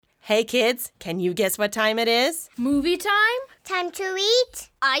Hey kids, can you guess what time it is? Movie time? Time to eat.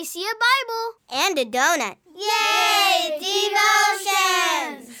 I see a Bible. And a donut. Yay!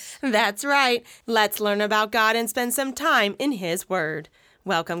 Devotions! That's right. Let's learn about God and spend some time in His Word.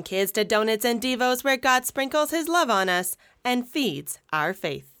 Welcome, kids, to Donuts and Devos, where God sprinkles His love on us and feeds our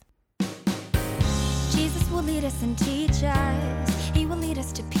faith. Jesus will lead us and teach us. He will lead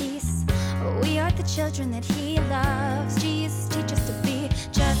us to peace. We are the children that He loves. Jesus, teach us to be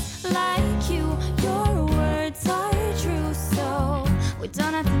just like You. Your words are true, so with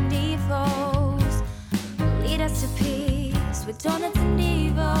donuts and devos, lead us to peace. With donuts and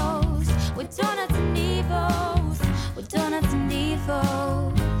devos, with donuts and devos, with donuts and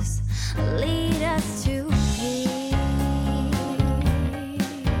devos, lead us to peace.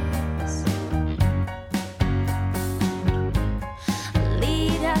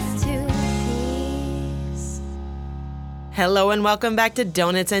 Lead us to peace. Hello and welcome back to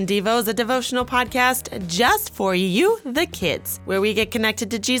Donuts and Devos, a devotional podcast just for you, the kids, where we get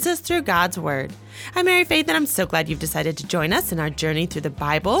connected to Jesus through God's Word. I'm Mary Faith, and I'm so glad you've decided to join us in our journey through the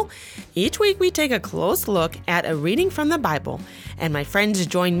Bible. Each week, we take a close look at a reading from the Bible, and my friends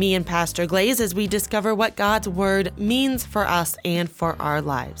join me and Pastor Glaze as we discover what God's Word means for us and for our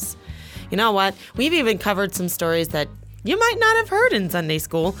lives. You know what? We've even covered some stories that you might not have heard in Sunday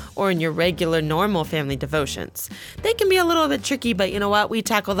school or in your regular normal family devotions. They can be a little bit tricky, but you know what? We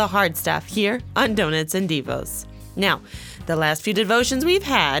tackle the hard stuff here on Donuts and Devos. Now, the last few devotions we've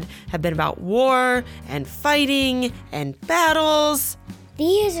had have been about war and fighting and battles.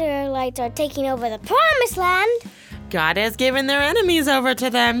 The Israelites are taking over the Promised Land. God has given their enemies over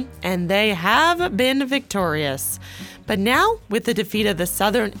to them, and they have been victorious. But now, with the defeat of the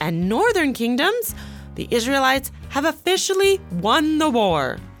southern and northern kingdoms, the Israelites have officially won the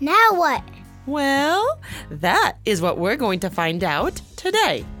war. Now what? Well, that is what we're going to find out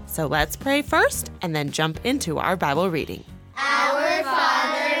today. So let's pray first and then jump into our Bible reading. Our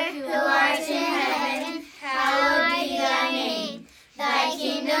Father, who art in heaven, hallowed be thy name. Thy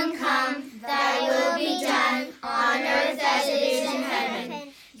kingdom come, thy will be done, on earth as it is in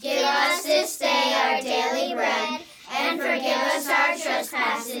heaven. Give us this day our daily bread, and forgive us our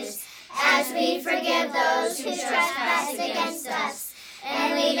trespasses, as we forgive those who trespass against us.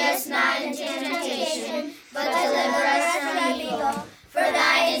 And lead us not into temptation, but deliver us from evil. For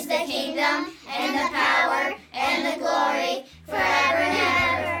thine is the kingdom, and the power, and the glory, forever and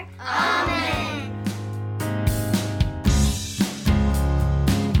ever. Amen.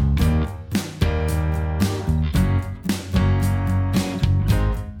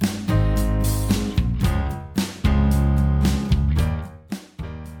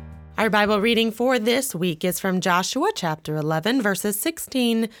 Our Bible reading for this week is from Joshua chapter 11, verses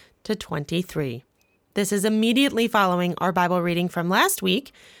 16 to 23. This is immediately following our Bible reading from last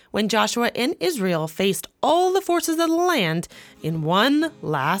week, when Joshua and Israel faced all the forces of the land in one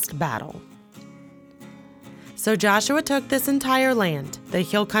last battle. So Joshua took this entire land, the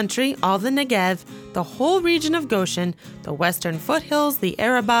hill country, all the Negev, the whole region of Goshen, the western foothills, the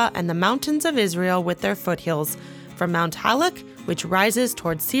Arabah, and the mountains of Israel with their foothills, from Mount Halak, which rises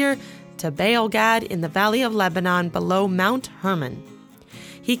toward Seir, to Baal-Gad in the valley of Lebanon below Mount Hermon.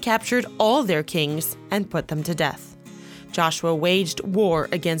 He captured all their kings and put them to death. Joshua waged war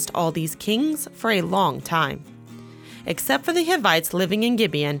against all these kings for a long time. Except for the Hivites living in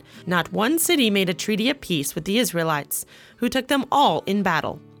Gibeon, not one city made a treaty of peace with the Israelites, who took them all in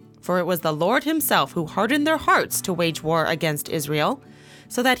battle. For it was the Lord Himself who hardened their hearts to wage war against Israel,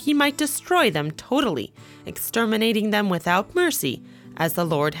 so that He might destroy them totally, exterminating them without mercy, as the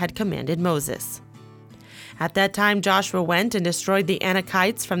Lord had commanded Moses. At that time Joshua went and destroyed the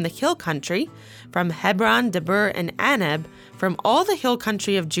Anakites from the hill country, from Hebron, Debir, and Anab, from all the hill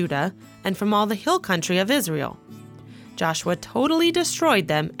country of Judah, and from all the hill country of Israel. Joshua totally destroyed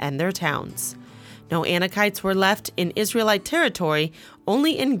them and their towns. No Anakites were left in Israelite territory,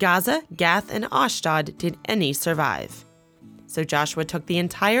 only in Gaza, Gath, and Ashdod did any survive. So Joshua took the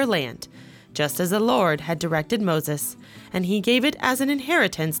entire land, just as the Lord had directed Moses, and he gave it as an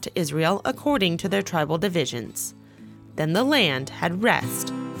inheritance to Israel according to their tribal divisions. Then the land had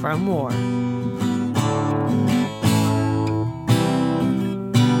rest from war.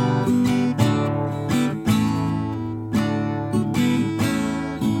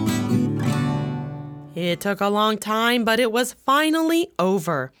 It took a long time, but it was finally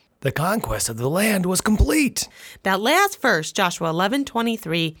over. The conquest of the land was complete. That last verse, Joshua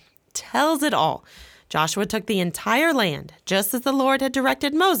 11:23, tells it all. Joshua took the entire land, just as the Lord had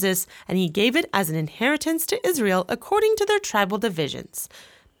directed Moses, and he gave it as an inheritance to Israel according to their tribal divisions.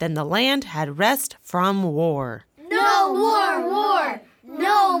 Then the land had rest from war. No more war!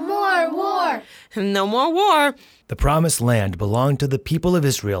 No more No more war. The promised land belonged to the people of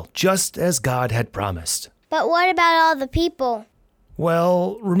Israel, just as God had promised. But what about all the people?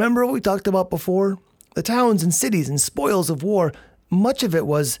 Well, remember what we talked about before? The towns and cities and spoils of war, much of it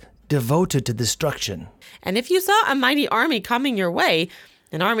was devoted to destruction. And if you saw a mighty army coming your way,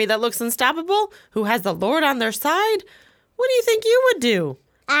 an army that looks unstoppable, who has the Lord on their side, what do you think you would do?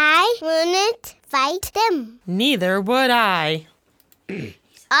 I wouldn't fight them. Neither would I.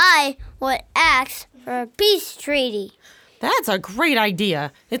 I would ask for a peace treaty. That's a great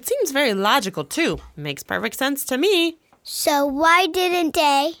idea. It seems very logical, too. Makes perfect sense to me. So why didn't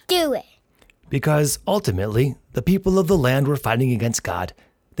they do it? Because ultimately, the people of the land were fighting against God.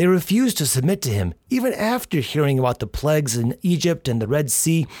 They refused to submit to him, even after hearing about the plagues in Egypt and the Red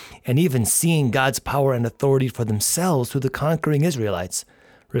Sea, and even seeing God's power and authority for themselves through the conquering Israelites.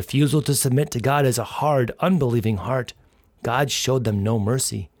 Refusal to submit to God is a hard, unbelieving heart. God showed them no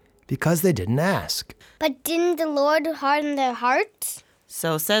mercy because they didn't ask. But didn't the Lord harden their hearts?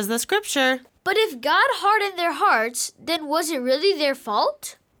 So says the scripture. But if God hardened their hearts, then was it really their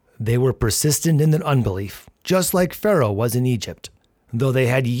fault? They were persistent in their unbelief, just like Pharaoh was in Egypt. Though they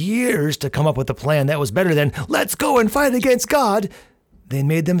had years to come up with a plan that was better than, let's go and fight against God, they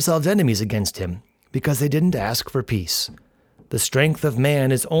made themselves enemies against him because they didn't ask for peace. The strength of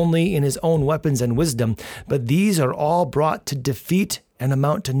man is only in his own weapons and wisdom, but these are all brought to defeat and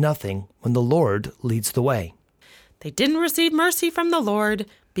amount to nothing when the Lord leads the way. They didn't receive mercy from the Lord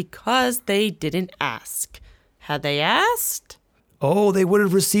because they didn't ask. Had they asked? Oh, they would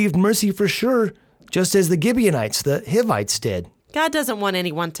have received mercy for sure, just as the Gibeonites, the Hivites did. God doesn't want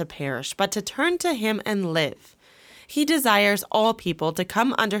anyone to perish, but to turn to him and live. He desires all people to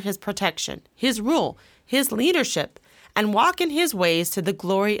come under his protection, his rule, his leadership, and walk in his ways to the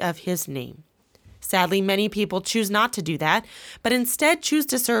glory of his name. Sadly, many people choose not to do that, but instead choose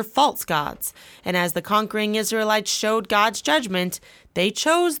to serve false gods. And as the conquering Israelites showed God's judgment, they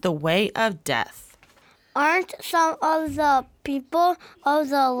chose the way of death. Aren't some of the people of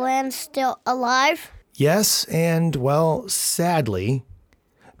the land still alive? Yes, and, well, sadly,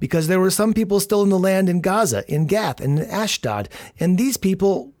 because there were some people still in the land in Gaza, in Gath, and in Ashdod. And these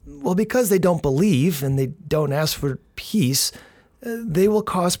people, well, because they don't believe and they don't ask for peace, they will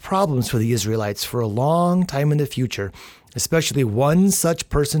cause problems for the Israelites for a long time in the future, especially one such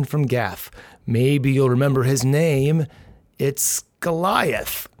person from Gath. Maybe you'll remember his name. It's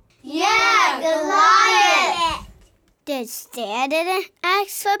Goliath. Yeah, Goliath! Did Dad didn't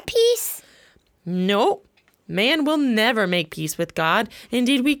ask for peace? No, man will never make peace with God.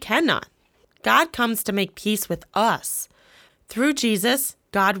 Indeed, we cannot. God comes to make peace with us. Through Jesus,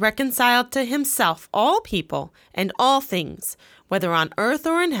 God reconciled to himself all people and all things, whether on earth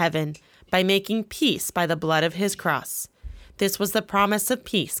or in heaven, by making peace by the blood of his cross. This was the promise of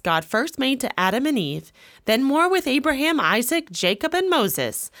peace God first made to Adam and Eve, then more with Abraham, Isaac, Jacob, and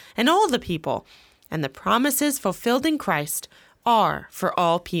Moses, and all the people. And the promises fulfilled in Christ are for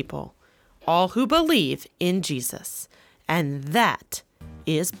all people, all who believe in Jesus. And that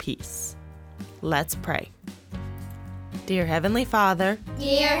is peace. Let's pray. Dear Heavenly Father,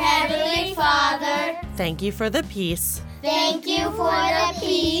 thank you for the peace Thank you for the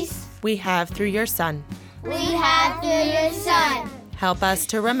peace we have through your Son. we have through your Son. Help us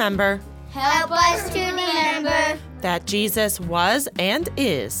to remember Help us to remember that Jesus was and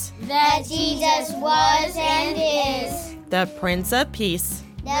is that Jesus was and is the Prince of Peace,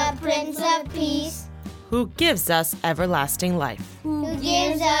 the Prince of Peace, who gives us everlasting life. who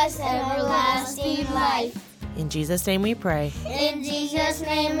gives us everlasting life. In Jesus' name we pray. In Jesus'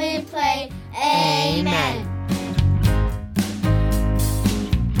 name we pray. Amen.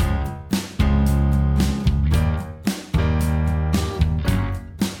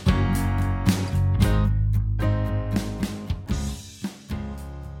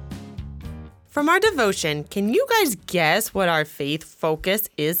 From our devotion, can you guys guess what our faith focus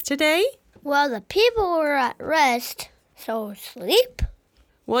is today? Well, the people were at rest, so sleep.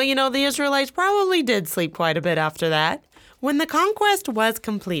 Well, you know, the Israelites probably did sleep quite a bit after that. When the conquest was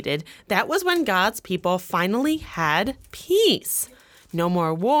completed, that was when God's people finally had peace. No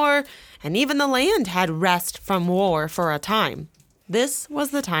more war, and even the land had rest from war for a time. This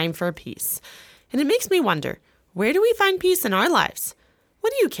was the time for peace. And it makes me wonder, where do we find peace in our lives?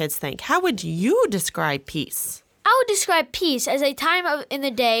 What do you kids think? How would you describe peace? I would describe peace as a time in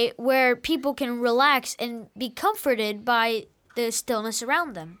the day where people can relax and be comforted by the stillness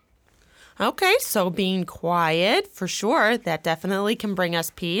around them. Okay, so being quiet, for sure, that definitely can bring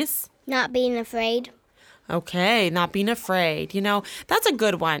us peace. Not being afraid. Okay, not being afraid. You know, that's a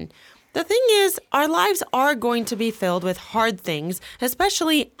good one. The thing is, our lives are going to be filled with hard things,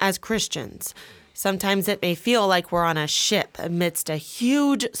 especially as Christians. Sometimes it may feel like we're on a ship amidst a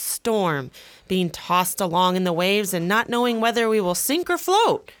huge storm, being tossed along in the waves and not knowing whether we will sink or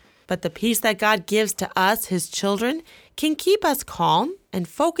float. But the peace that God gives to us, his children, can keep us calm and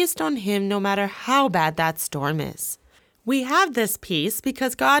focused on him no matter how bad that storm is. We have this peace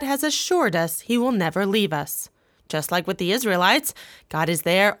because God has assured us he will never leave us. Just like with the Israelites, God is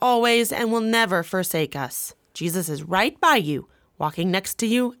there always and will never forsake us. Jesus is right by you, walking next to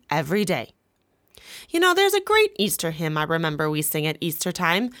you every day. You know, there's a great Easter hymn I remember we sing at Easter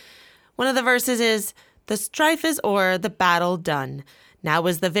time. One of the verses is, "The strife is o'er, the battle done. Now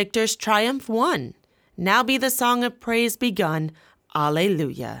is the victor's triumph won. Now be the song of praise begun.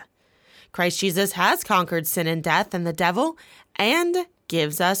 Alleluia." Christ Jesus has conquered sin and death and the devil and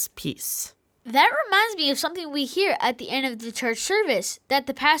gives us peace. That reminds me of something we hear at the end of the church service, that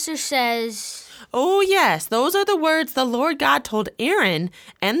the pastor says, Oh yes, those are the words the Lord God told Aaron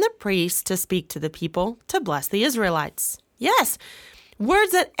and the priests to speak to the people to bless the Israelites. Yes,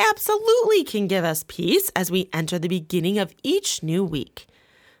 words that absolutely can give us peace as we enter the beginning of each new week.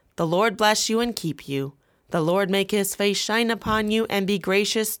 The Lord bless you and keep you. The Lord make his face shine upon you and be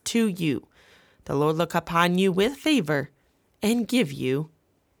gracious to you. The Lord look upon you with favor and give you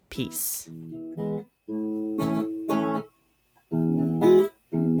peace.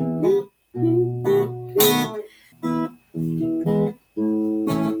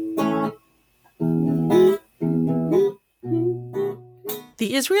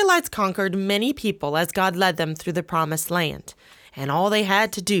 The Israelites conquered many people as God led them through the promised land, and all they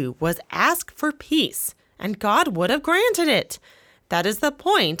had to do was ask for peace, and God would have granted it. That is the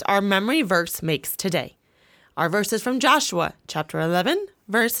point our memory verse makes today. Our verse is from Joshua, chapter 11,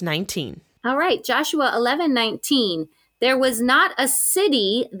 verse 19. All right, Joshua 11:19. There was not a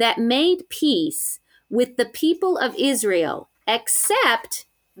city that made peace with the people of Israel except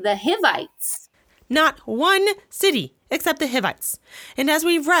the Hivites. Not one city except the Hivites. And as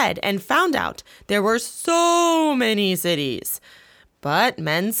we've read and found out, there were so many cities. But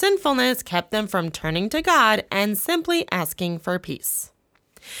men's sinfulness kept them from turning to God and simply asking for peace.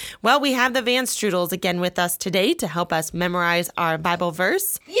 Well, we have the Van Strudels again with us today to help us memorize our Bible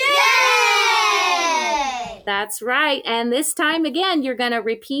verse. Yay! That's right. And this time again, you're going to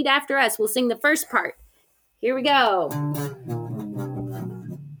repeat after us. We'll sing the first part. Here we go.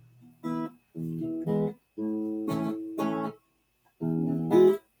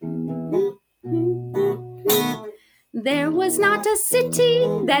 There was not a city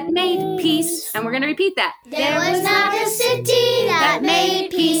that made peace. And we're going to repeat that. There was not a city that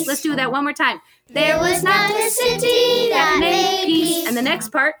made peace. Let's do that one more time. There was not a city that made peace. And the next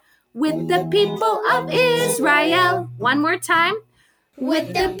part. With the people of Israel. One more time.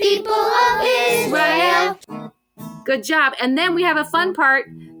 With the people of Israel. Good job. And then we have a fun part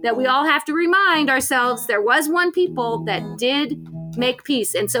that we all have to remind ourselves. There was one people that did make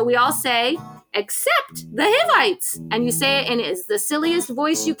peace. And so we all say, except the Hivites. And you say it in the silliest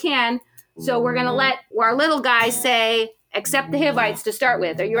voice you can. So we're going to let our little guys say, except the Hivites to start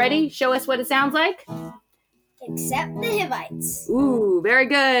with. Are you ready? Show us what it sounds like. Except the Hivites. Ooh, very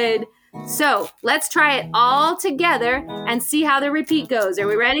good. So let's try it all together and see how the repeat goes. Are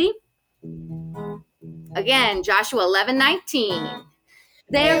we ready? Again, Joshua 11:19.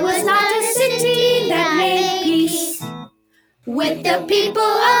 There was not a city that made peace with the people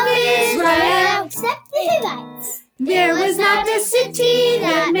of Israel. Except the Hivites. There was not a city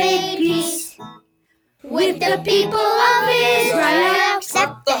that made peace with the people of Israel.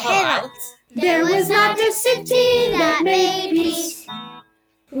 Except the Hivites. There was not a city that made peace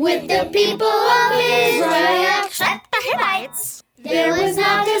with the people of Israel. Except the Hivites. There was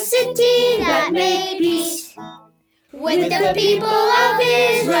not a city that made peace with the people of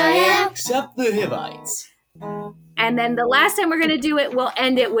Israel. Except the Hivites. And then the last time we're going to do it, we'll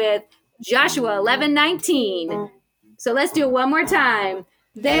end it with Joshua 11:19. So let's do it one more time.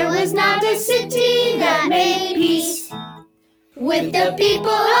 There was not a city that made peace with the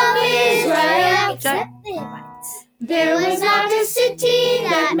people of Israel. Except the Hivites. There was not a city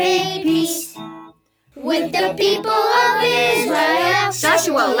that made peace with the people of Israel.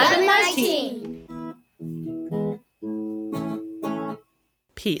 Joshua 11:19.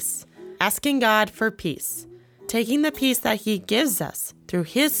 Peace. Asking God for peace. Taking the peace that he gives us through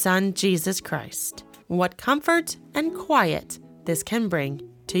his Son, Jesus Christ. What comfort and quiet this can bring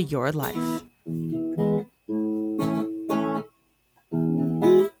to your life.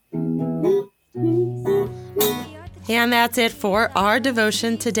 And that's it for our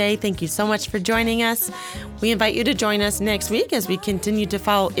devotion today. Thank you so much for joining us. We invite you to join us next week as we continue to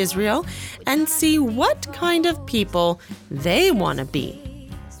follow Israel and see what kind of people they want to be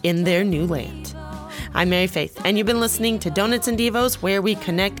in their new land. I'm Mary Faith, and you've been listening to Donuts and Devos, where we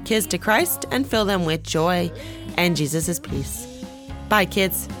connect kids to Christ and fill them with joy and Jesus' peace. Bye,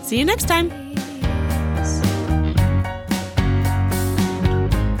 kids. See you next time.